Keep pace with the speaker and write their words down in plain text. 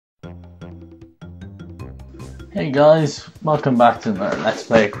Hey guys, welcome back to another Let's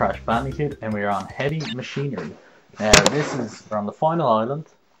Play Crash Bandicoot, and we're on Heavy Machinery. Now we're on the final island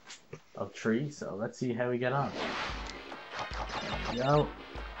of 3, so let's see how we get on. There we go.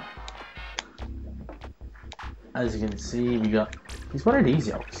 As you can see, what are these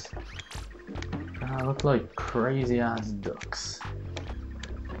yolks? Look like crazy ass ducks.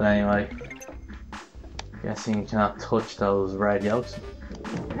 But anyway, guessing you cannot touch those red yolks.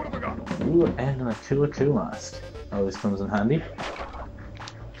 Ooh, and a Kua mask. Always comes in handy.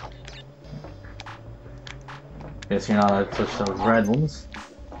 Guess you're not allowed to touch those red ones.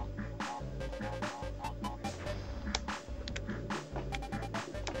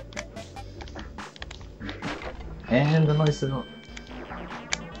 And a nice little...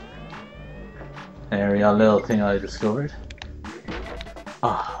 There we go, little thing I discovered.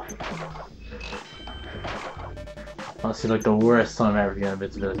 Ah. Honestly, like the worst time ever to get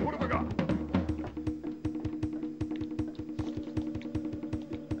invincibility.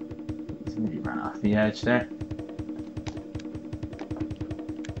 He ran off the edge there.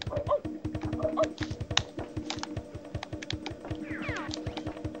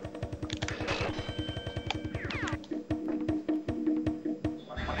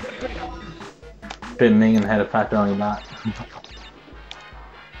 Been minging head of pack on that.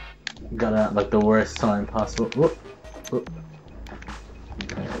 Got out like the worst time possible. Whoop. Whoop.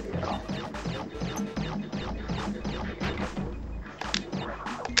 There we go.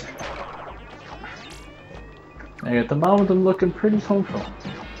 Now, at the moment I'm looking pretty comfortable.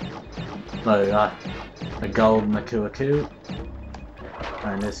 Like that. A gold and a Kua.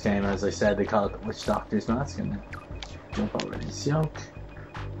 And in this game, as I said, they call it the Witch Doctor's Mask, and then jump over this yoke.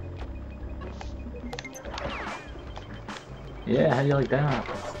 Yeah, how do you like that?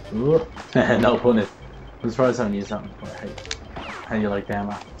 No pun. I'm surprised I haven't used that before. Hey, how do you like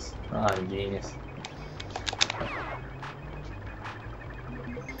them apples? Oh, genius.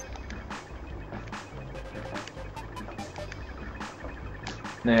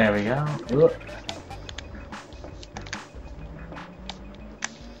 There we go.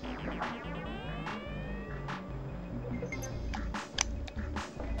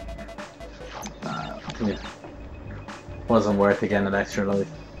 Yeah. Wasn't worth getting an extra life.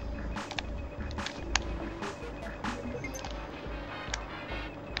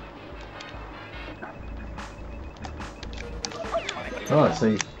 Oh, so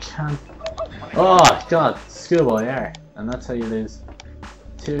you can't... Oh, God, schoolboy error. And that's how you lose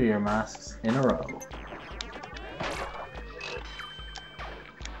 2 of your masks in a row.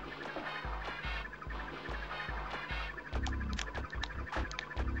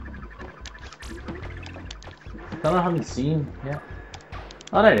 That I haven't seen yet.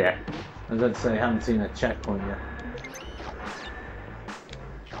 Oh, there you are. I was about to say I haven't seen a checkpoint yet.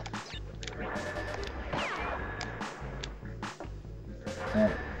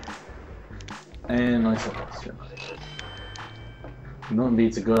 And nice little extra life. Nothing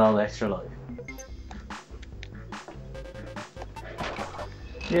beats a good old extra life.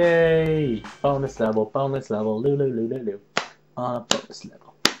 Yay! Bonus level, loo loo loo loo loo. On a bonus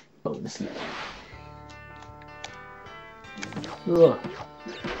level. Ugh.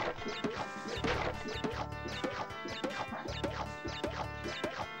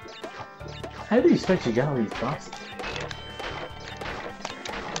 How do you expect to get all these bosses?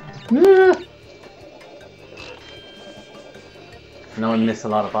 I know I missed a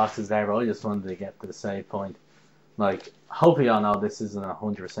lot of bosses there, but I just wanted to get to the save point. Like, hopefully y'all know this isn't a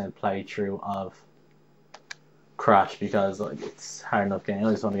 100% playthrough of Crash, because like it's hard enough game.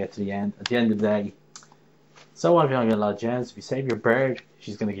 I just want to get to the end. At the end of the day, so what if you don't get a lot of gems? If you save your bird,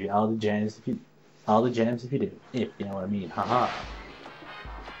 she's gonna give you all the gems if you do. If you know what I mean. Haha.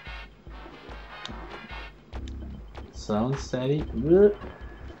 Slow and steady.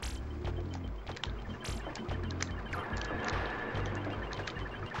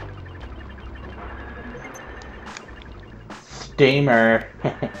 Steamer.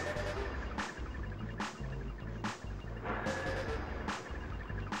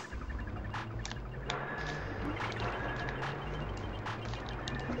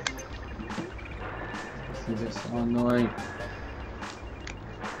 This is so annoying.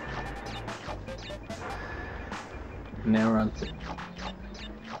 Now we're on to...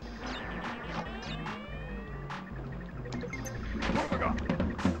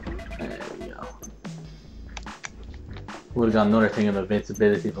 There we go. Would have got another thing of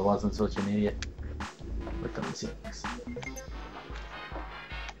invincibility if I wasn't such an idiot. With them things.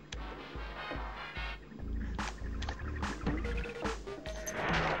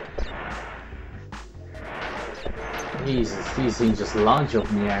 Jesus, these things just launch up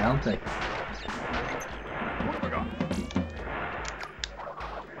in the air, don't they?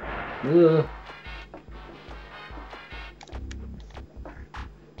 Ugh.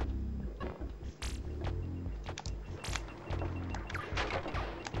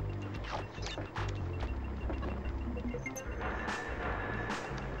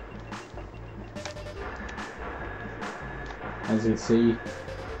 As you can see,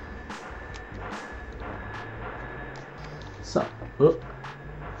 so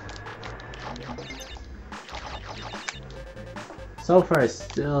so far I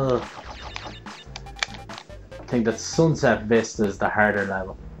still think that Sunset Vista is the harder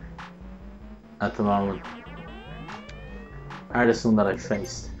level at the moment. Hardest one that I've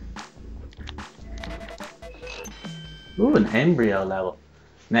faced. Ooh, an embryo level.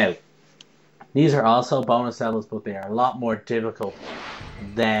 Now, these are also bonus levels, but they are a lot more difficult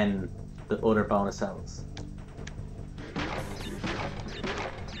than the other bonus levels.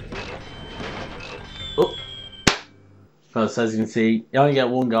 Oh! Because as you can see, you only get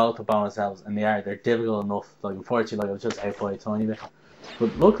one goal to bonus levels, and they're difficult enough. Like, unfortunately, like I was just out by a tiny bit.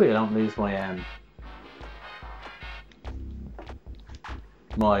 But luckily I don't lose my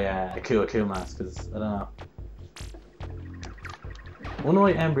Aku mask, because I don't know. One of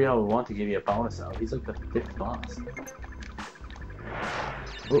my embryo would want to give you a bonus level. He's like the 5th boss.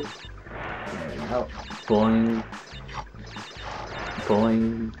 Oh, there we go. Boing.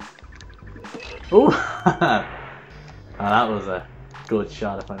 Boing. Oh! Oh, that was a good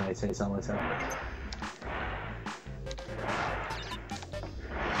shot, if I may say so myself.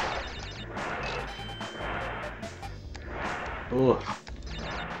 Oh.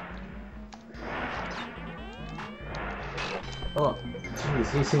 Oh,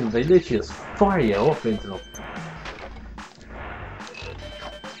 jeez, these things, they literally just fire you up into them.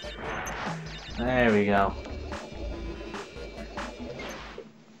 There we go.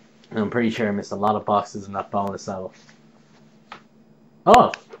 I'm pretty sure I missed a lot of boxes in that bonus level.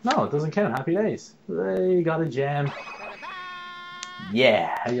 Oh, no, it doesn't count. Happy days. Hey, got a gem.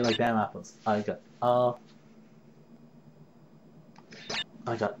 Yeah, how do you like them apples? I got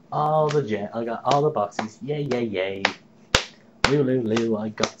all the gem. I got all the boxes. Yay, yay, yay. Loo, loo, loo, I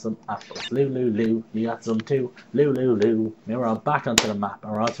got some apples. Loo, loo, loo, you got some too. Loo, loo, loo. Now we're on back onto the map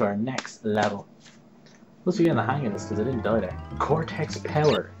and we're on to our next level. Must be getting the hang of this because I didn't die there. Cortex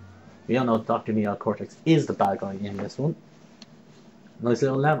Power. We all know Dr. Neo Cortex is the bad guy in this one. Nice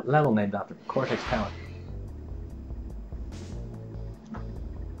little level named after Cortex Power.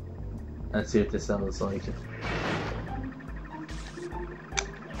 Let's see what this level is like.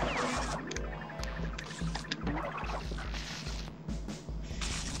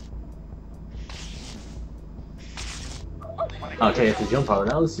 Okay, if you jump over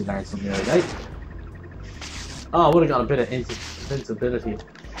those, you learn something the other day. Oh, I would have got a bit of invincibility.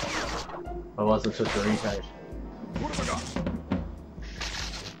 I wasn't such a retard. What have I got?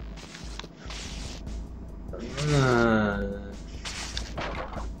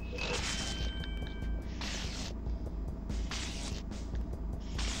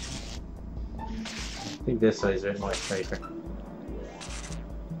 I think this size is a bit more safer.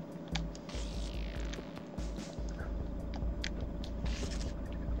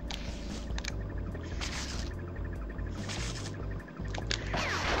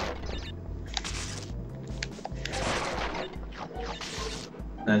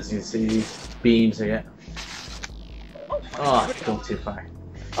 As you see, beams again. Oh, go too far.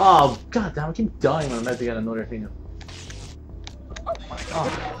 Oh, god damn, I keep dying when I'm about to get another thing.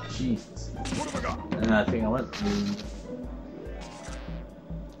 Oh, Jesus. And I think I went.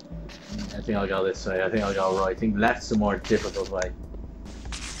 I think I'll go this way. I think I'll go right. I think left's the more difficult way.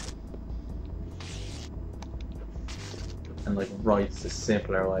 And like right's the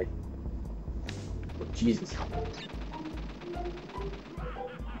simpler way. But Jesus.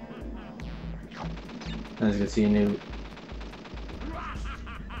 As you can see, a new.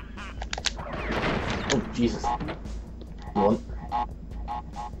 Oh, Jesus. One.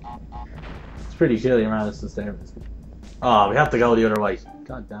 It's pretty cool, you ran us the stairs. Oh, we have to go the other way.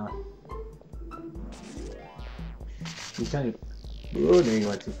 God damn it. You can't even. Oh, there you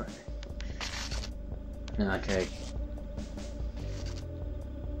went too far. Okay.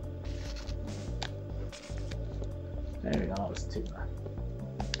 There we go, that was too bad.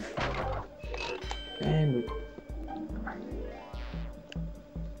 And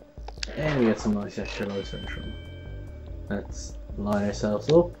we get some nice extra life central. Let's line ourselves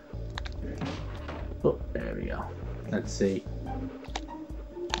up. Oh, there we go. Let's see.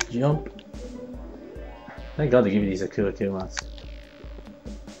 Jump. Thank God they give you these Aku masks.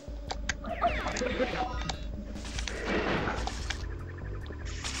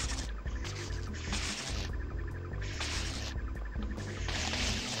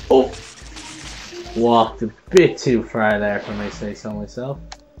 Oh! Walked a bit too far there if I may say so myself.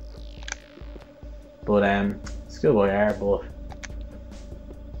 But it's good boy air, but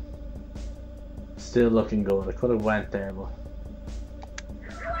still looking good. I could have went there, but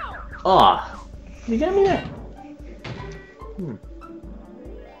oh, you get me there.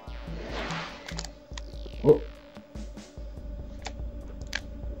 Oh.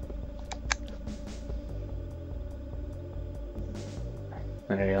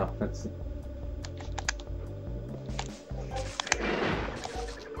 There you go. That's it.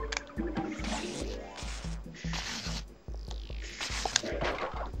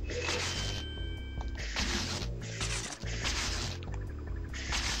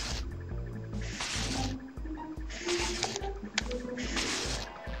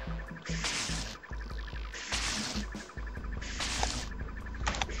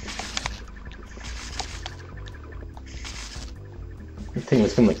 This thing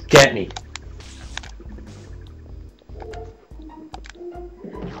was gonna get me.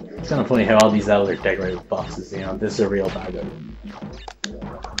 It's kind of funny how all these levels are decorated with boxes, you know, this is a real bag of them.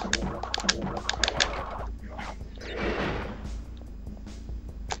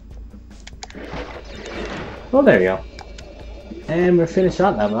 Well, there you go. And we're finished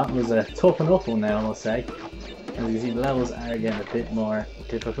that level. That was a tough enough one now, I must say. As you see, the levels are getting a bit more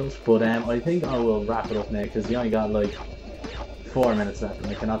difficult, but I think I will wrap it up now because we only got like 4 minutes left, and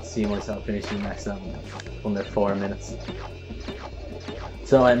I cannot see myself finishing the next level under 4 minutes.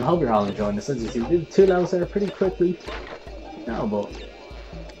 So I hope you're all enjoying this. As you see, we did 2 levels there pretty quickly. No, but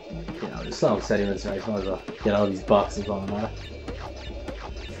you know, just slow and steady with this race. Might as well get all these boxes on the matter.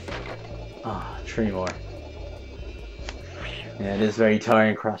 Ah, 3 more. Yeah, it is very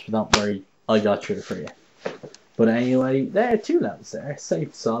tiring, Crash, but don't worry, I got through it for you. But anyway, there are 2 levels there,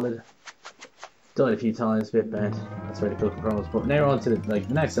 safe, solid. Died a few times, a bit bent. That's where the cooking promos. But now we're on to the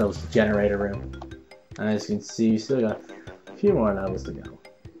next level is the generator room. And as you can see, we still got a few more levels to go.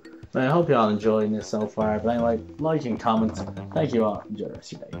 But I hope you all enjoying this so far. But anyway, like and comment. Thank you all. Enjoy the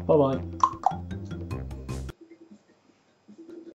rest of your day. Bye bye.